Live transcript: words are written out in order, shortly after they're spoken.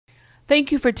Thank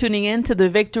you for tuning in to the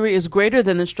Victory is Greater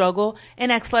Than the Struggle,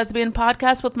 an ex-lesbian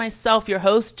podcast with myself, your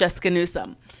host, Jessica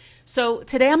Newsom. So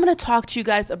today I'm going to talk to you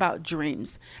guys about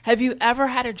dreams. Have you ever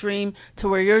had a dream to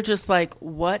where you're just like,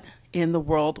 what in the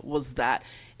world was that?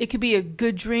 It could be a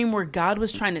good dream where God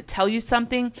was trying to tell you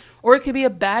something, or it could be a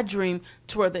bad dream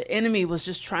to where the enemy was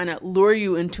just trying to lure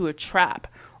you into a trap.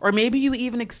 Or maybe you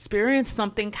even experienced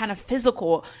something kind of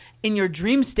physical in your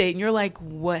dream state and you're like,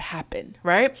 what happened,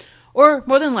 right? Or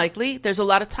more than likely, there's a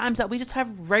lot of times that we just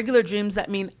have regular dreams that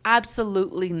mean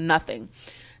absolutely nothing.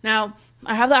 Now,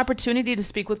 I have the opportunity to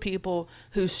speak with people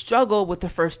who struggle with the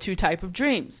first two type of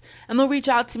dreams. And they'll reach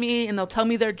out to me and they'll tell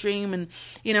me their dream. And,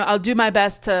 I'll do my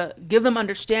best to give them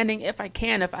understanding if I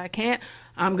can. If I can't,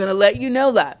 I'm going to let you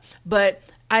know that. But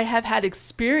I have had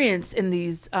experience in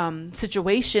these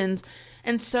situations.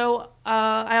 And so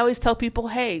I always tell people,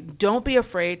 hey, don't be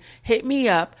afraid. Hit me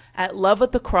up at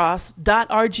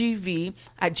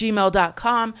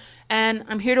loveatthecross.rgv@gmail.com. And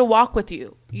I'm here to walk with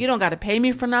you. You don't got to pay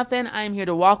me for nothing. I'm here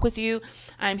to walk with you.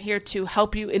 I'm here to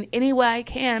help you in any way I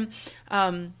can,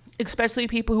 especially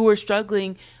people who are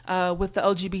struggling with the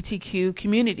LGBTQ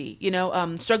community,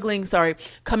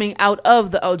 coming out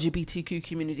of the LGBTQ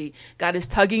community. God is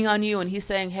tugging on you and he's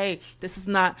saying, hey, this is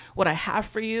not what I have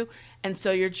for you. And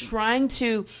so you're trying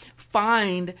to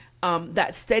find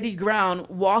that steady ground,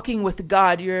 walking with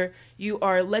God. You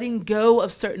are letting go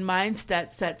of certain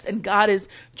mindset sets, and God is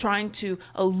trying to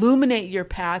illuminate your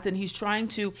path, and he's trying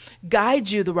to guide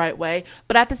you the right way.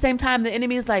 But at the same time, the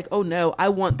enemy is like, oh no, I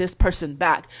want this person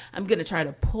back. I'm going to try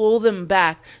to pull them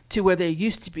back to where they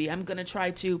used to be. I'm going to try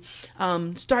to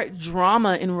start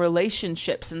drama in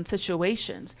relationships and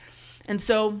situations. And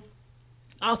so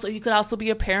also, you could also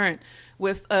be a parent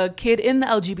with a kid in the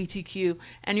LGBTQ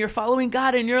and you're following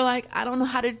God and you're like, I don't know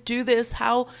how to do this.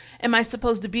 How am I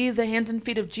supposed to be the hands and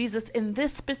feet of Jesus in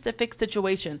this specific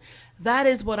situation? That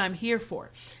is what I'm here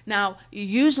for. Now,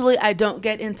 usually I don't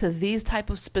get into these type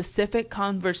of specific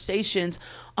conversations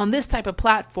on this type of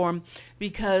platform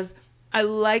because I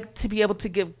like to be able to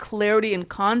give clarity and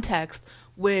context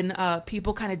when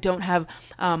people kind of don't have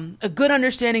a good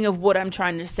understanding of what I'm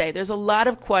trying to say. There's a lot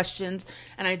of questions,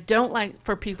 and I don't like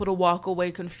for people to walk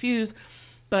away confused.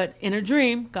 But in a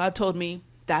dream, God told me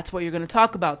that's what you're going to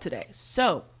talk about today.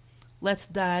 So let's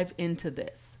dive into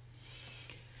this.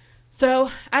 So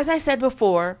as I said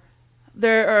before,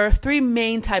 there are three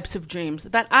main types of dreams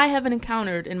that I haven't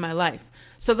encountered in my life.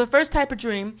 So the first type of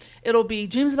dream, it'll be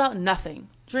dreams about nothing.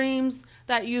 Dreams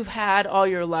that you've had all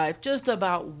your life, just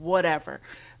about whatever.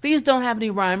 These don't have any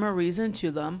rhyme or reason to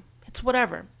them. It's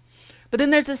whatever. But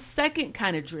then there's a second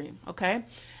kind of dream, okay?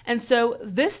 And so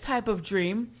this type of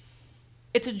dream,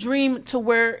 it's a dream to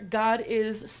where God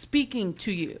is speaking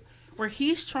to you, where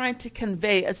he's trying to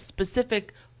convey a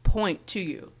specific point to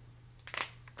you.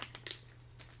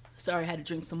 Sorry, I had to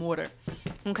drink some water.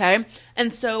 Okay?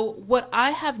 And so what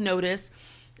I have noticed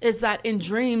is that in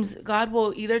dreams, God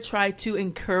will either try to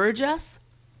encourage us.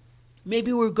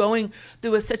 Maybe we're going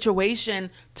through a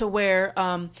situation to where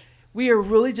we are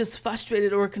really just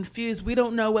frustrated or confused. We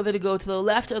don't know whether to go to the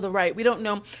left or the right. We don't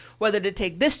know whether to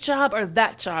take this job or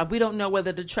that job. We don't know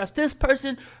whether to trust this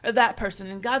person or that person.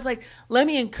 And God's like, let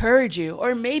me encourage you.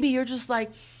 Or maybe you're just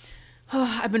like,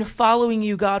 oh, I've been following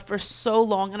you, God, for so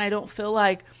long, and I don't feel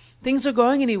like things are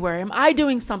going anywhere. Am I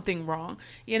doing something wrong?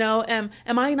 Am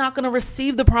I not going to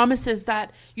receive the promises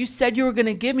that you said you were going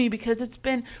to give me because it's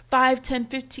been 5, 10,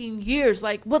 15 years?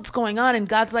 Like, what's going on? And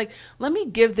God's like, let me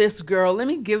give this girl, let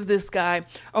me give this guy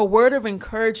a word of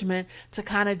encouragement to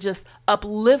kind of just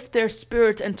uplift their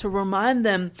spirits and to remind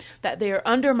them that they are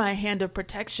under my hand of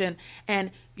protection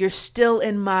and you're still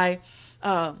in my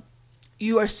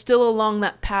you are still along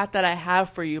that path that I have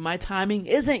for you. My timing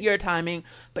isn't your timing,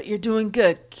 but you're doing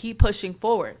good. Keep pushing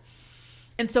forward.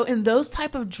 And so in those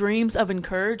type of dreams of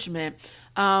encouragement,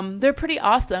 they're pretty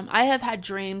awesome. I have had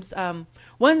dreams.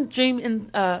 One dream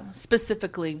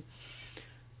specifically,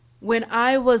 when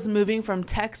I was moving from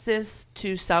Texas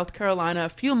to South Carolina a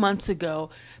few months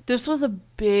ago, this was a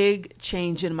big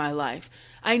change in my life.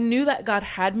 I knew that God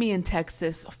had me in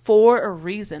Texas for a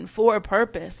reason, for a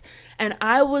purpose, and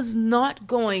I was not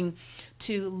going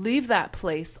to leave that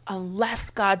place unless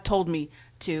God told me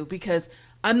to, because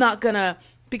I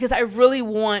really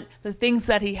want the things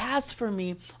that he has for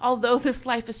me. Although this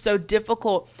life is so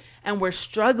difficult and we're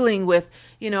struggling with,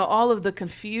 all of the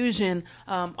confusion,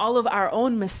 all of our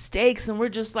own mistakes. And we're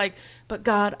just like, but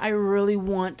God, I really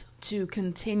want to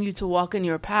continue to walk in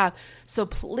your path. So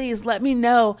please let me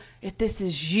know if this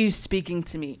is you speaking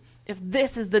to me, if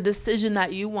this is the decision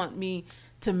that you want me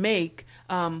to make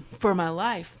for my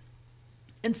life.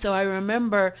 And so I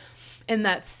remember in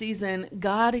that season,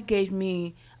 God gave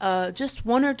me just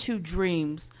one or two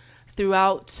dreams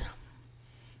throughout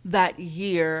that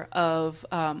year of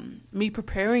me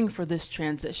preparing for this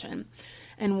transition.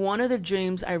 And one of the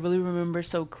dreams I really remember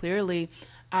so clearly,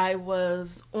 I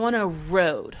was on a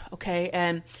road, okay?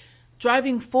 And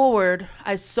driving forward,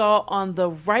 I saw on the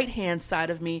right-hand side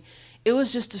of me, it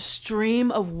was just a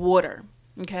stream of water,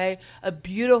 okay? A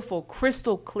beautiful,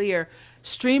 crystal clear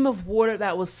stream of water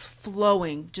that was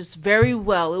flowing just very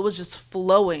well. It was just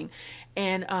flowing.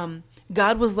 And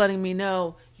God was letting me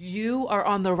know, you are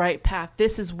on the right path.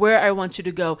 This is where I want you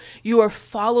to go. You are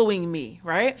following me,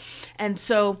 right? And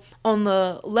so on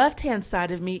the left-hand side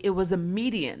of me, it was a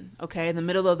median, okay? In the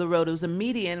middle of the road, it was a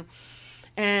median.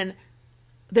 And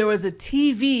there was a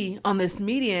TV on this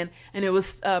median, and it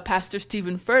was Pastor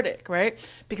Stephen Furtick, right?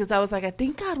 Because I was like, I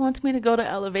think God wants me to go to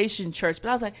Elevation Church. But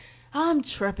I was like, I'm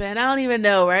tripping. I don't even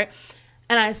know, right?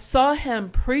 And I saw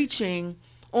him preaching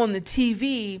on the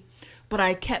TV, but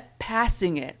I kept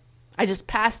passing it. I just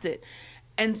passed it.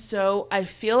 And so I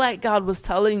feel like God was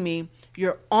telling me,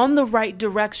 you're on the right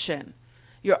direction.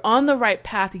 You're on the right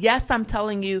path. Yes, I'm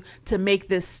telling you to make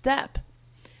this step.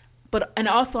 I'm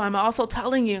also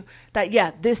telling you that,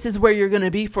 yeah, this is where you're going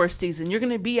to be for a season. You're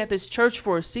going to be at this church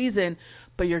for a season,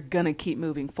 but you're going to keep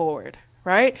moving forward,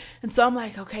 right? And so I'm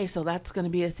like, okay, so that's going to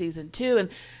be a season 2. And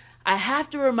I have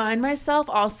to remind myself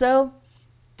also,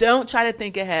 don't try to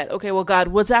think ahead. Okay, well, God,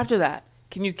 what's after that?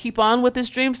 Can you keep on with this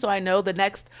dream so I know the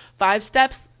next 5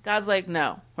 steps? God's like,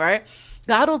 no, right?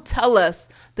 God will tell us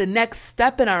the next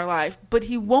step in our life, but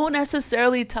he won't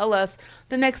necessarily tell us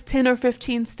the next 10 or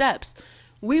 15 steps.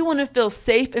 We want to feel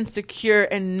safe and secure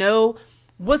and know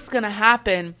what's going to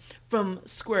happen from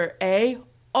square A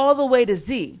all the way to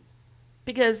Z,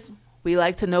 because we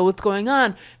like to know what's going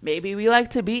on. Maybe we like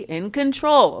to be in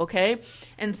control, okay?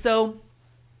 And so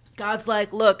God's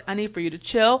like, look, I need for you to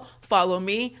chill, follow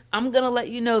me. I'm going to let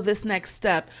you know this next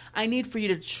step. I need for you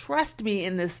to trust me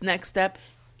in this next step,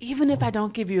 even if I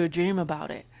don't give you a dream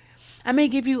about it. I may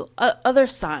give you other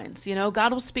signs.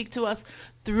 God will speak to us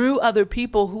through other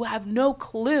people who have no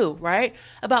clue, right,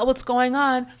 about what's going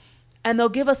on. And they'll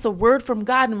give us a word from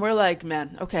God. And we're like,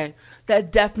 man, okay,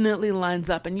 that definitely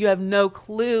lines up. And you have no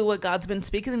clue what God's been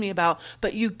speaking to me about,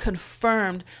 but you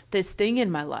confirmed this thing in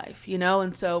my life,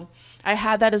 And so I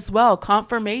had that as well,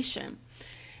 confirmation.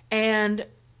 And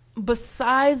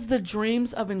besides the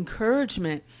dreams of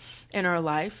encouragement in our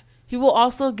life, he will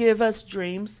also give us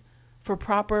dreams for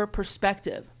proper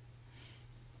perspective.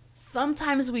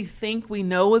 Sometimes we think we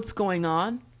know what's going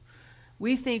on.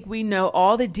 We think we know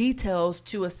all the details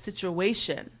to a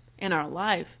situation in our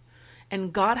life.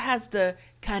 And God has to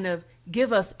kind of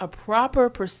give us a proper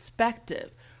perspective,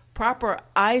 proper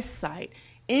eyesight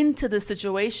into the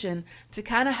situation to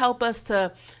kind of help us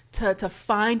to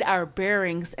find our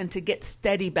bearings and to get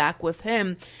steady back with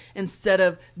him, instead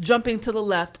of jumping to the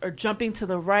left or jumping to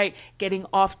the right, getting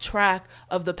off track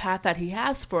of the path that he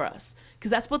has for us.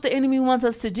 Because that's what the enemy wants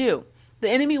us to do. The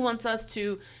enemy wants us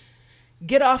to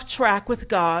get off track with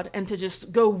God and to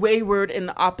just go wayward in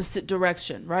the opposite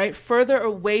direction, right? Further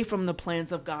away from the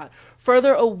plans of God,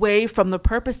 further away from the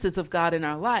purposes of God in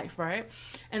our life, right?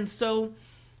 And so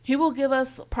he will give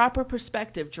us proper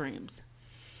perspective dreams.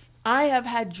 I have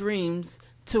had dreams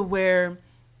to where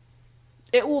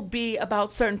it will be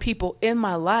about certain people in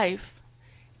my life,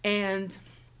 and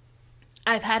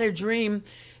I've had a dream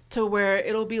to where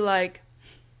it'll be like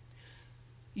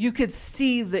you could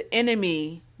see the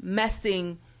enemy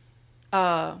messing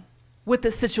with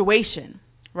the situation,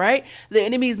 right? The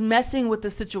enemy's messing with the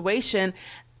situation,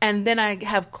 and then I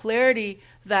have clarity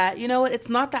that, it's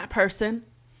not that person,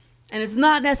 and it's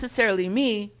not necessarily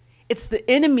me. It's the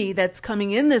enemy that's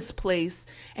coming in this place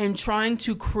and trying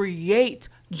to create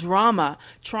drama,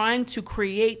 trying to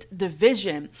create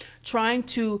division, trying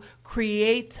to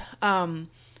create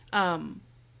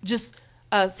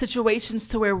situations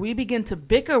to where we begin to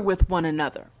bicker with one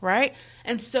another, right?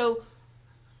 And so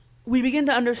we begin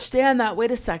to understand that,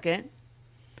 wait a second,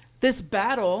 this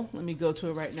battle, let me go to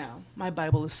it right now. My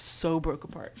Bible is so broke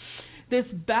apart.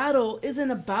 This battle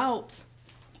isn't about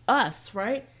us,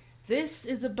 right? This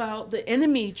is about the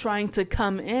enemy trying to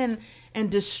come in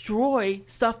and destroy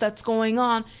stuff that's going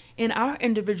on in our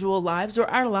individual lives or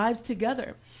our lives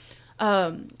together.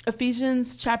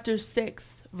 Ephesians chapter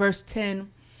 6, verse 10,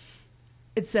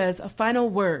 it says, a final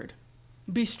word,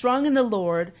 be strong in the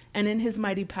Lord and in his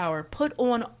mighty power. Put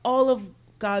on all of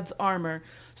God's armor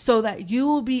so that you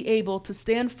will be able to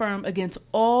stand firm against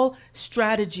all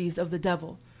strategies of the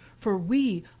devil. For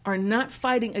we are not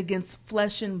fighting against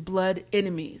flesh and blood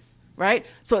enemies. right?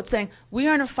 So it's saying we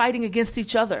aren't fighting against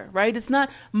each other, right? It's not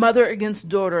mother against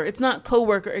daughter. It's not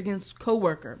coworker against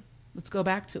coworker. Let's go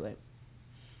back to it.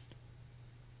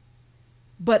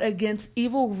 But against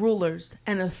evil rulers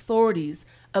and authorities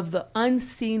of the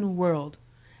unseen world,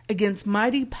 against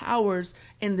mighty powers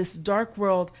in this dark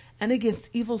world, and against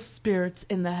evil spirits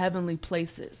in the heavenly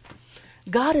places.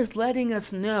 God is letting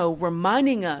us know,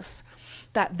 reminding us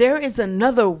that there is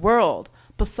another world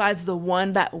besides the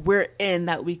one that we're in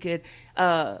that we could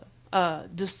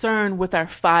discern with our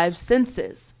five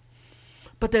senses.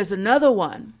 But there's another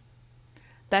one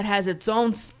that has its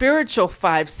own spiritual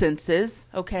five senses,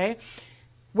 okay,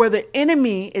 where the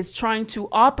enemy is trying to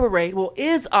operate,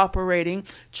 is operating,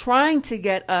 trying to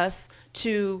get us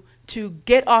to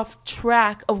get off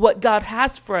track of what God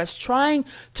has for us, trying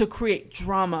to create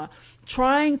drama,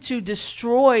 trying to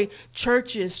destroy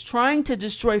churches, trying to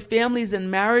destroy families and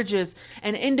marriages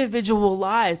and individual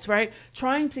lives, right?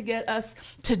 Trying to get us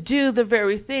to do the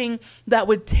very thing that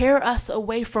would tear us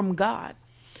away from God.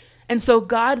 And so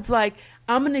God's like,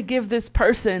 I'm going to give this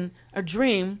person a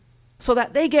dream so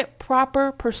that they get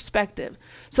proper perspective,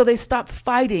 so they stop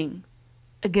fighting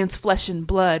against flesh and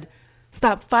blood,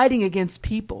 stop fighting against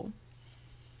people,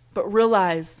 but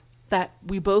realize that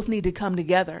we both need to come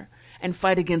together and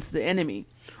fight against the enemy.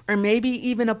 Or maybe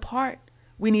even apart,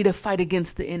 we need to fight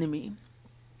against the enemy.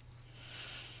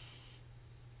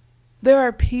 There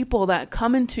are people that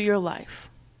come into your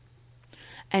life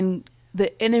and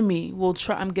the enemy will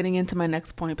try, I'm getting into my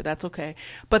next point, but that's okay.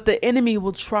 But the enemy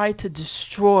will try to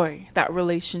destroy that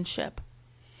relationship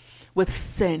with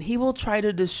sin. He will try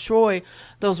to destroy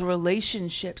those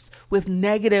relationships with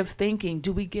negative thinking.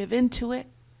 Do we give into it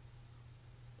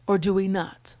or do we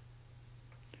not?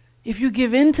 If you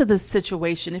give into the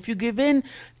situation, if you give in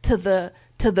to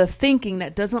the thinking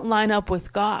that doesn't line up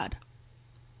with God,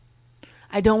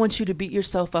 I don't want you to beat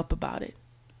yourself up about it.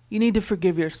 You need to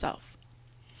forgive yourself.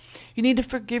 You need to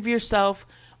forgive yourself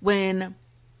and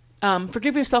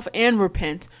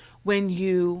repent when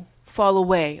you fall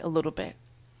away a little bit.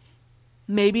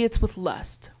 Maybe it's with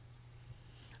lust.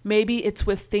 Maybe it's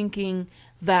with thinking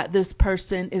that this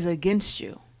person is against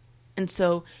you. And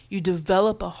so you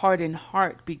develop a hardened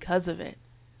heart because of it.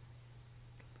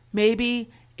 Maybe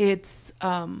it's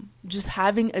just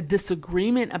having a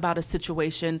disagreement about a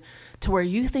situation to where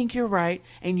you think you're right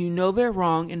and you know they're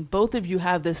wrong, and both of you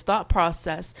have this thought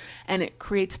process and it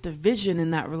creates division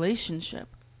in that relationship.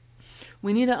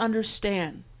 We need to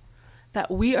understand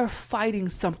that we are fighting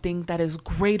something that is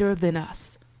greater than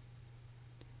us.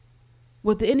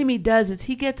 What the enemy does is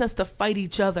he gets us to fight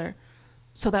each other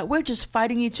so that we're just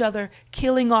fighting each other,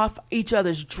 killing off each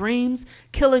other's dreams,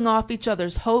 killing off each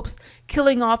other's hopes,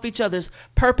 killing off each other's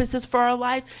purposes for our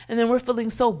life. And then we're feeling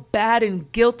so bad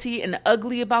and guilty and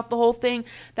ugly about the whole thing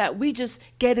that we just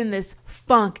get in this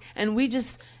funk and we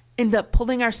just end up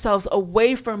pulling ourselves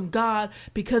away from God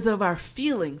because of our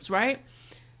feelings, right?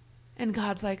 And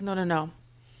God's like, no.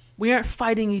 We aren't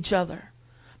fighting each other,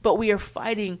 but we are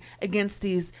fighting against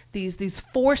these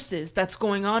forces that's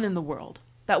going on in the world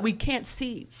that we can't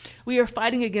see. We are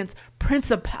fighting against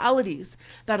principalities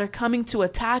that are coming to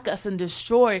attack us and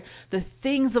destroy the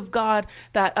things of God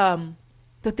that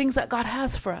God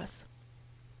has for us.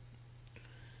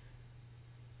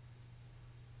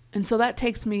 And so that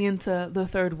takes me into the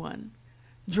third one.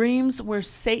 Dreams where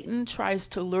Satan tries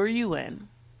to lure you in.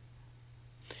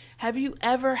 Have you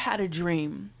ever had a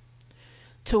dream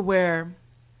to where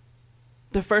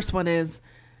the first one is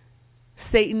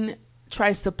Satan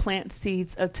tries to plant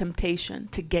seeds of temptation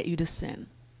to get you to sin?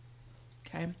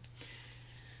 Okay.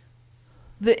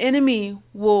 The enemy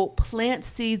will plant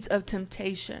seeds of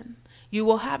temptation. You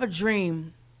will have a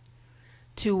dream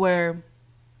to where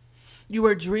you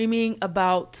are dreaming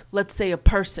about, let's say, a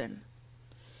person,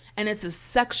 and it's a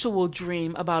sexual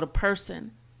dream about a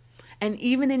person. And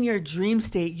even in your dream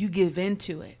state, you give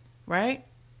into it, right?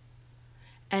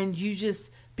 And you just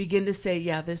begin to say,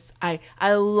 yeah,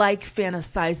 I like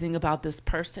fantasizing about this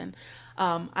person.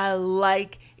 I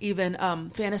like even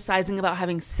fantasizing about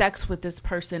having sex with this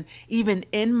person, even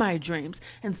in my dreams.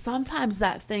 And sometimes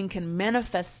that thing can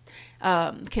manifest,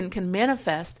 can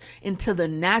manifest into the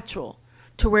natural,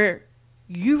 to where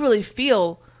you really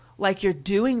feel like you're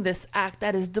doing this act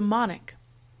that is demonic.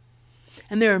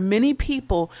 And there are many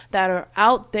people that are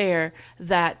out there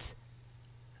that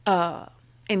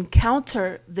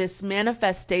encounter this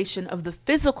manifestation of the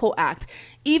physical act,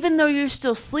 even though you're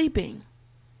still sleeping.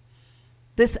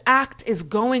 This act is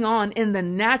going on in the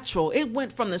natural. It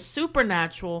went from the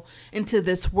supernatural into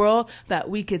this world that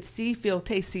we could see, feel,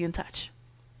 taste, see, and touch.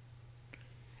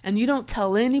 And you don't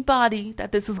tell anybody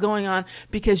that this is going on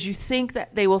because you think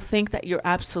that they will think that you're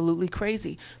absolutely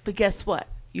crazy. But guess what?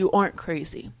 You aren't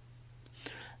crazy.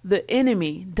 The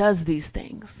enemy does these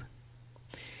things.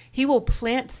 He will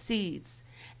plant seeds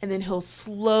and then he'll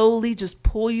slowly just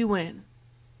pull you in.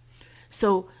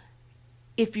 So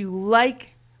if you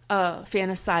like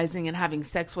fantasizing and having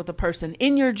sex with a person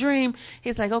in your dream,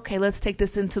 he's like, okay, let's take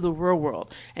this into the real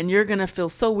world. And you're going to feel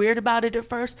so weird about it at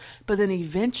first, but then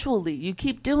eventually you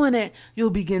keep doing it, you'll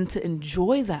begin to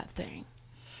enjoy that thing.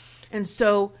 And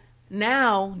so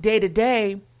now, day to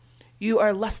day, you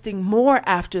are lusting more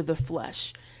after the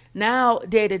flesh. Now,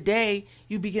 day to day,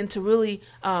 you begin to really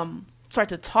start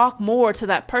to talk more to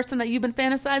that person that you've been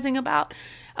fantasizing about.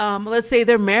 Let's say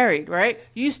they're married, right?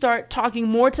 You start talking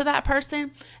more to that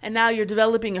person, and now you're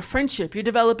developing a friendship. You're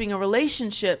developing a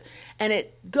relationship, and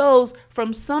it goes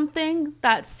from something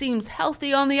that seems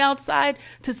healthy on the outside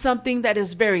to something that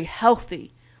is very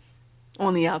healthy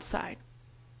on the outside,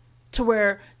 to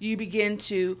where you begin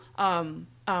to,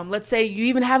 let's say you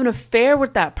even have an affair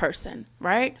with that person,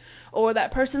 right? Or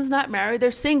that person's not married,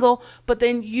 they're single, but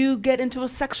then you get into a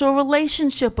sexual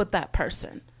relationship with that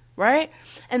person, right?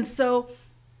 And so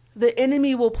the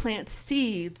enemy will plant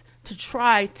seeds to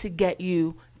try to get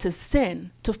you to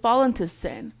sin, to fall into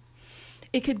sin.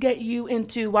 It could get you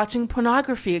into watching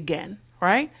pornography again,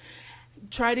 right?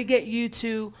 Try to get you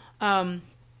to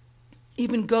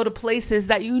even go to places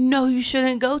that you know you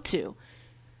shouldn't go to.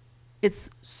 It's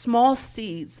small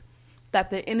seeds that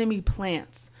the enemy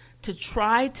plants to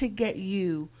try to get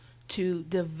you to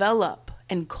develop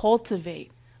and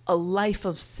cultivate a life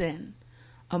of sin,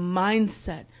 a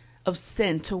mindset of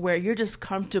sin, to where you're just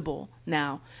comfortable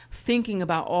now thinking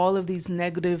about all of these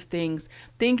negative things,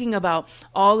 thinking about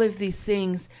all of these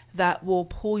things that will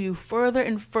pull you further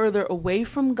and further away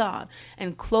from God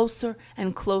and closer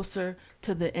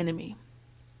to the enemy.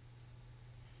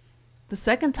 The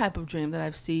second type of dream that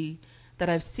I've seen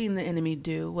the enemy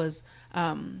do was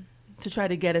to try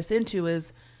to get us into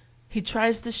is he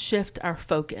tries to shift our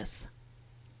focus.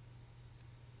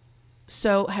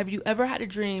 So have you ever had a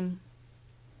dream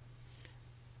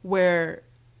where,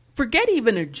 forget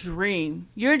even a dream,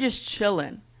 you're just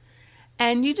chilling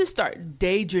and you just start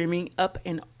daydreaming up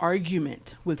an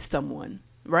argument with someone,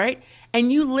 right?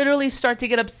 And you literally start to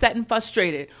get upset and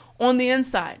frustrated on the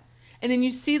inside. And then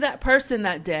you see that person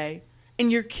that day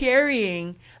and you're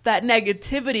carrying that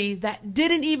negativity that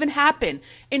didn't even happen,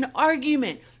 an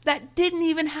argument that didn't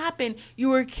even happen. You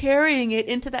were carrying it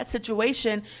into that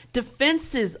situation,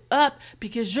 defenses up,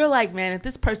 because you're like, man, if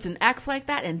this person acts like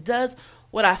that and does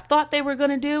what I thought they were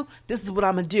going to do, this is what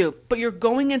I'm going to do. But you're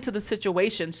going into the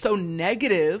situation so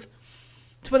negative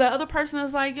to where the other person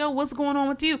is like, yo, what's going on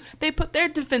with you? They put their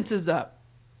defenses up.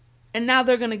 And now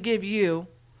they're going to give you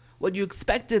what you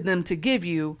expected them to give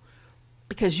you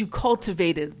because you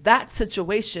cultivated that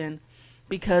situation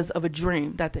because of a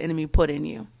dream that the enemy put in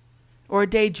you, or a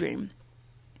daydream.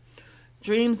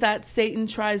 Dreams that Satan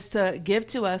tries to give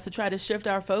to us to try to shift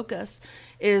our focus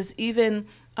is even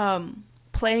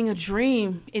playing a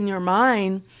dream in your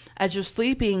mind as you're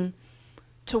sleeping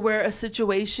to where a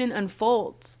situation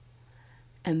unfolds.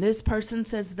 And this person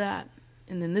says that,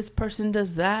 and then this person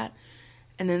does that,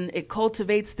 and then it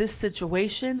cultivates this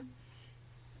situation.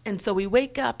 And so we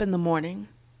wake up in the morning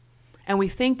and we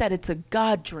think that it's a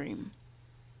God dream.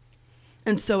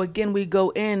 And so again, we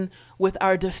go in with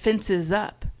our defenses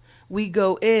up. We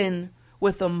go in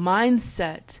with a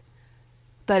mindset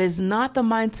that is not the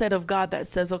mindset of God, that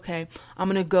says, okay, I'm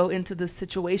going to go into this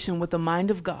situation with the mind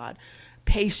of God,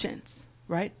 patience,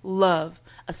 right? Love,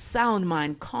 a sound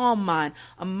mind, calm mind,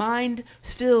 a mind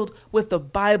filled with the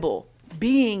Bible,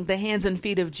 being the hands and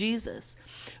feet of Jesus,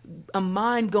 a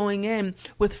mind going in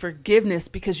with forgiveness,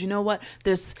 because you know what?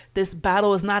 This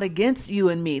battle is not against you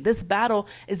and me. This battle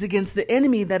is against the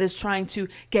enemy that is trying to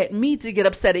get me to get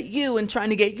upset at you and trying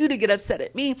to get you to get upset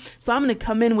at me. So I'm going to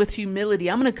come in with humility.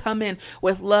 I'm going to come in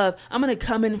with love. I'm going to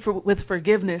come in with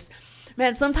forgiveness.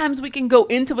 Man, sometimes we can go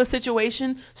into a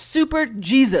situation super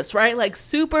Jesus, right? Like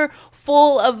super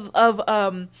full of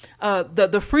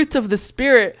the fruits of the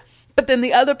Spirit. But then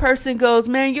the other person goes,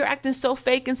 man, you're acting so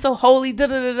fake and so holy,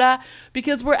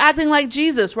 because we're acting like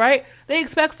Jesus, right? They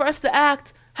expect for us to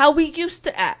act how we used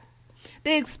to act.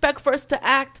 They expect for us to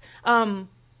act,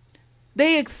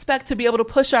 they expect to be able to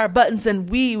push our buttons and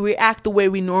we react the way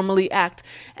we normally act,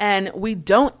 and we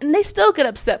don't, and they still get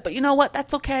upset. But you know what?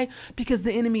 That's okay, because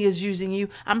the enemy is using you.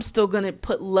 I'm still going to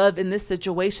put love in this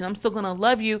situation. I'm still going to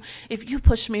love you. If you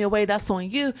push me away, that's on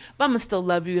you, but I'm going to still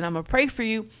love you and I'm going to pray for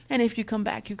you. And if you come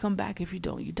back, you come back. If you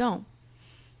don't, you don't.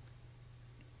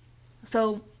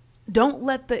 So don't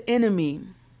let the enemy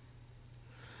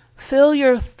Fill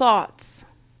your thoughts.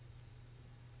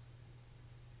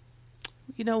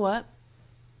 You know what?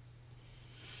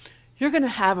 You're going to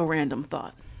have a random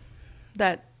thought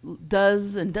that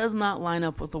does and does not line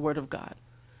up with the Word of God.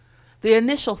 The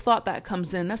initial thought that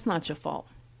comes in, that's not your fault.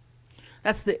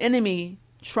 That's the enemy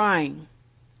trying.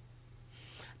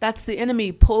 That's the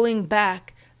enemy pulling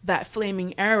back that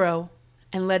flaming arrow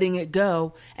and letting it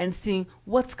go and seeing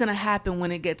what's going to happen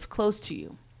when it gets close to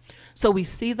you. So we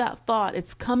see that thought.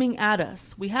 It's coming at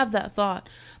us. We have that thought.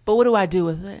 But what do I do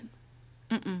with it?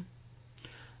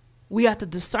 We have to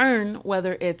discern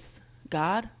whether it's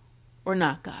God or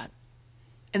not God,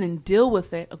 and then deal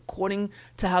with it according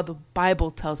to how the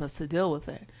Bible tells us to deal with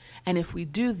it. And if we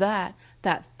do that,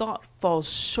 that thought falls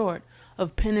short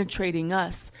of penetrating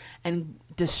us and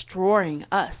destroying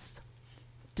us.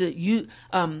 It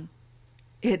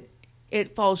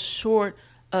falls short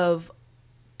of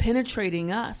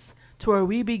penetrating us to where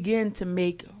we begin to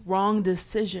make wrong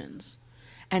decisions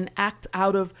and act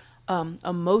out of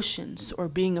emotions or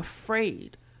being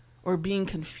afraid or being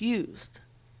confused.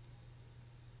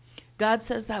 God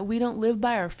says that we don't live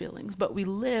by our feelings, but we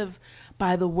live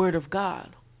by the Word of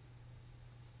God.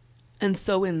 And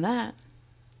so in that,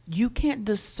 you can't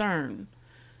discern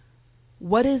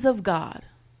what is of God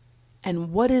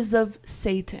and what is of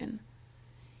Satan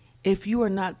if you are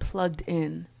not plugged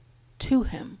in to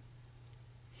him.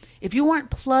 If you aren't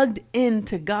plugged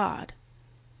into God,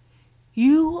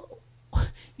 you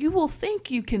will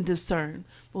think you can discern,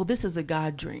 well, this is a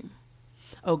God dream.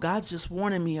 Oh, God's just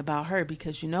warning me about her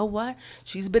because you know what?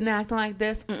 She's been acting like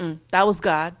this. That was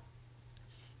God.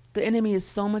 The enemy is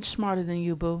so much smarter than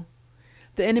you, boo.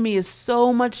 The enemy is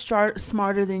so much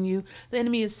smarter than you. The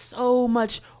enemy is so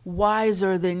much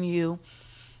wiser than you.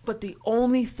 But the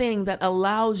only thing that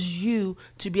allows you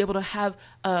to be able to have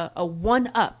a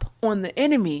one-up on the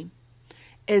enemy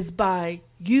is by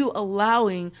you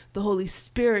allowing the Holy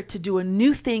Spirit to do a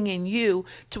new thing in you,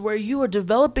 to where you are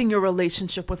developing your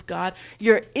relationship with God.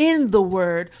 You're in the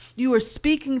Word. You are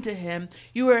speaking to Him.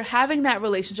 You are having that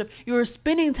relationship. You are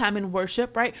spending time in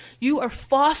worship, right? You are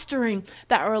fostering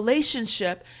that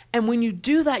relationship. And when you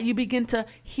do that, you begin to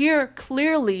hear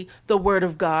clearly the Word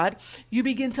of God. You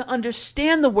begin to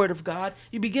understand the Word of God.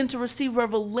 You begin to receive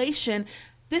revelation.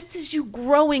 This is you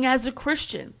growing as a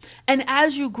Christian. And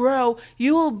as you grow,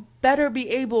 you will better be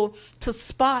able to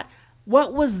spot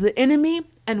what was the enemy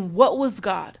and what was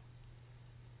God.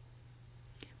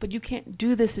 But you can't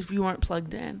do this if you aren't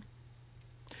plugged in.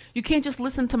 You can't just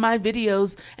listen to my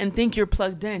videos and think you're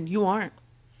plugged in. You aren't.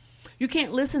 You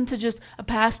can't listen to just a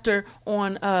pastor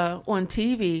on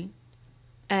TV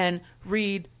and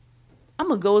read. I'm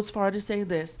going to go as far to say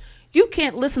this. You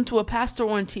can't listen to a pastor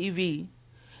on TV,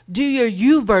 do your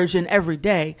you version every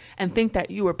day, and think that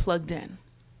you are plugged in.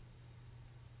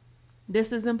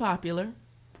 This isn't popular.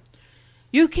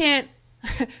 You can't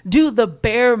do the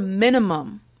bare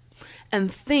minimum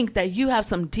and think that you have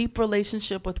some deep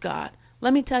relationship with God.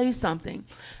 Let me tell you something.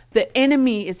 The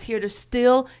enemy is here to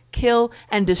steal, kill,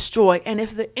 and destroy. And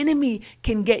if the enemy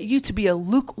can get you to be a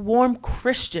lukewarm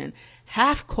Christian,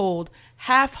 half cold,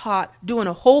 half hot, doing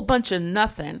a whole bunch of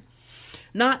nothing,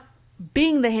 not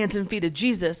being the hands and feet of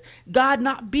Jesus, God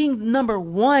not being number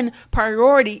one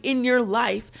priority in your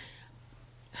life.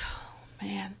 Oh,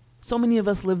 man, so many of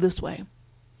us live this way.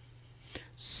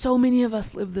 So many of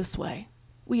us live this way.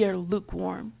 We are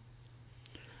lukewarm.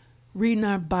 Reading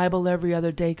our Bible every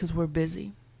other day because we're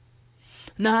busy.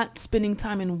 Not spending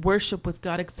time in worship with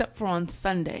God except for on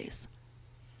Sundays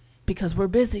because we're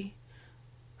busy.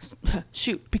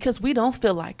 Shoot, because we don't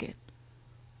feel like it.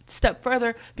 Step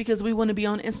further, because we want to be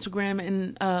on Instagram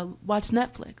and watch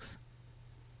Netflix.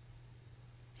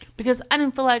 Because I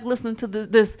didn't feel like listening to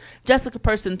this Jessica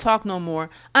person talk no more.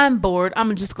 I'm bored.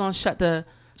 I'm just going to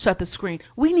shut the screen.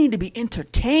 We need to be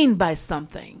entertained by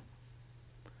something.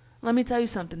 Let me tell you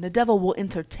something. The devil will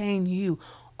entertain you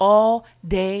all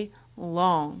day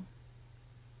long.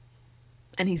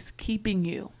 And he's keeping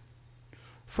you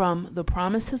from the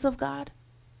promises of God,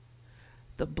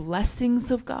 the blessings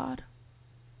of God.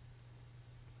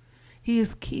 He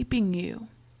is keeping you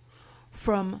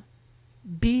from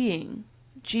being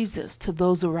Jesus to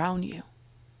those around you.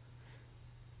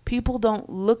 People don't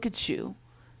look at you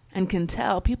and can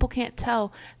tell. People can't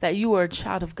tell that you are a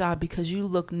child of God because you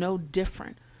look no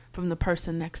different from the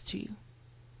person next to you.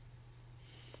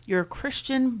 You're a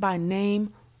Christian by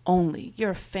name only.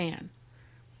 You're a fan,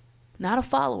 not a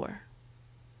follower.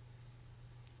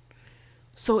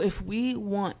 So if we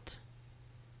want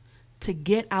to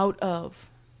get out of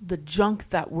the junk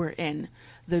that we're in,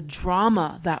 the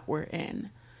drama that we're in,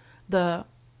 the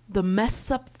the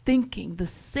mess up thinking, the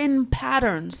sin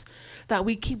patterns that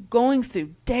we keep going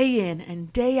through day in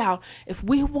and day out, if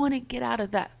we want to get out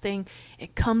of that thing,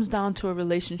 it comes down to a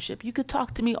relationship. You could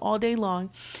talk to me all day long.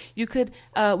 We could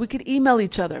email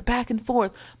each other back and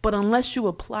forth, but unless you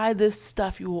apply this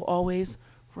stuff, you will always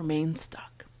remain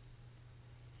stuck.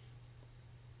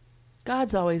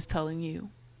 God's always telling you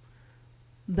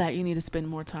that you need to spend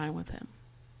more time with him.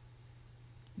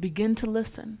 Begin to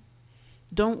listen.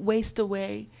 Don't waste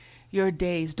away your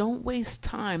days. Don't waste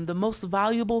time. The most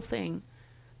valuable thing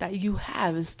that you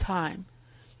have is time.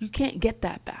 You can't get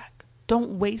that back.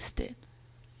 Don't waste it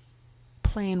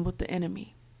playing with the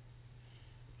enemy.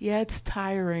 Yeah, it's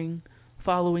tiring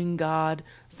following God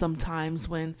sometimes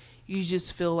when you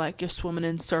just feel like you're swimming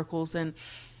in circles and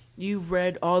you've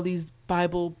read all these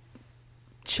Bible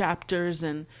chapters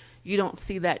and you don't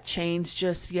see that change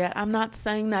just yet. I'm not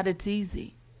saying that it's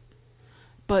easy.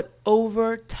 But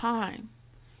over time,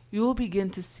 you will begin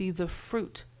to see the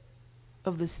fruit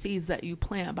of the seeds that you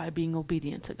plant by being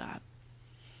obedient to God.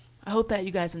 I hope that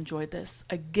you guys enjoyed this.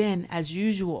 Again, as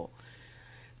usual,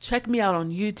 check me out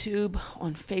on YouTube,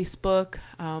 on Facebook.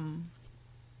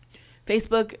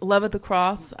 Facebook, Love at the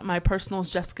Cross. My personal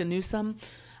is Jessica Newsom.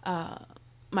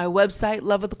 My website,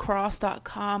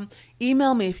 loveatthecross.com.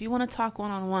 Email me if you want to talk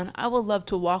one-on-one. I would love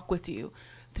to walk with you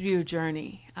through your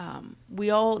journey. We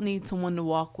all need someone to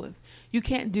walk with. You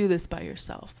can't do this by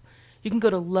yourself. You can go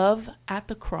to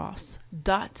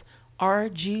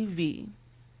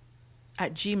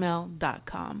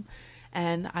loveatthecross.rgv@gmail.com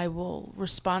and I will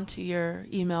respond to your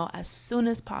email as soon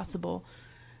as possible.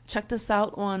 Check this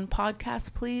out on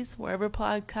podcasts, please, wherever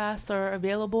podcasts are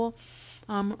available.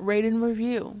 Rate and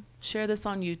review. Share this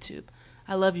on YouTube.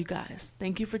 I love you guys.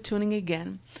 Thank you for tuning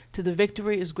again to The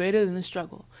Victory is Greater Than the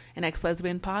Struggle, an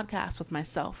ex-lesbian podcast with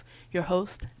myself, your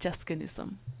host, Jessica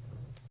Newsom.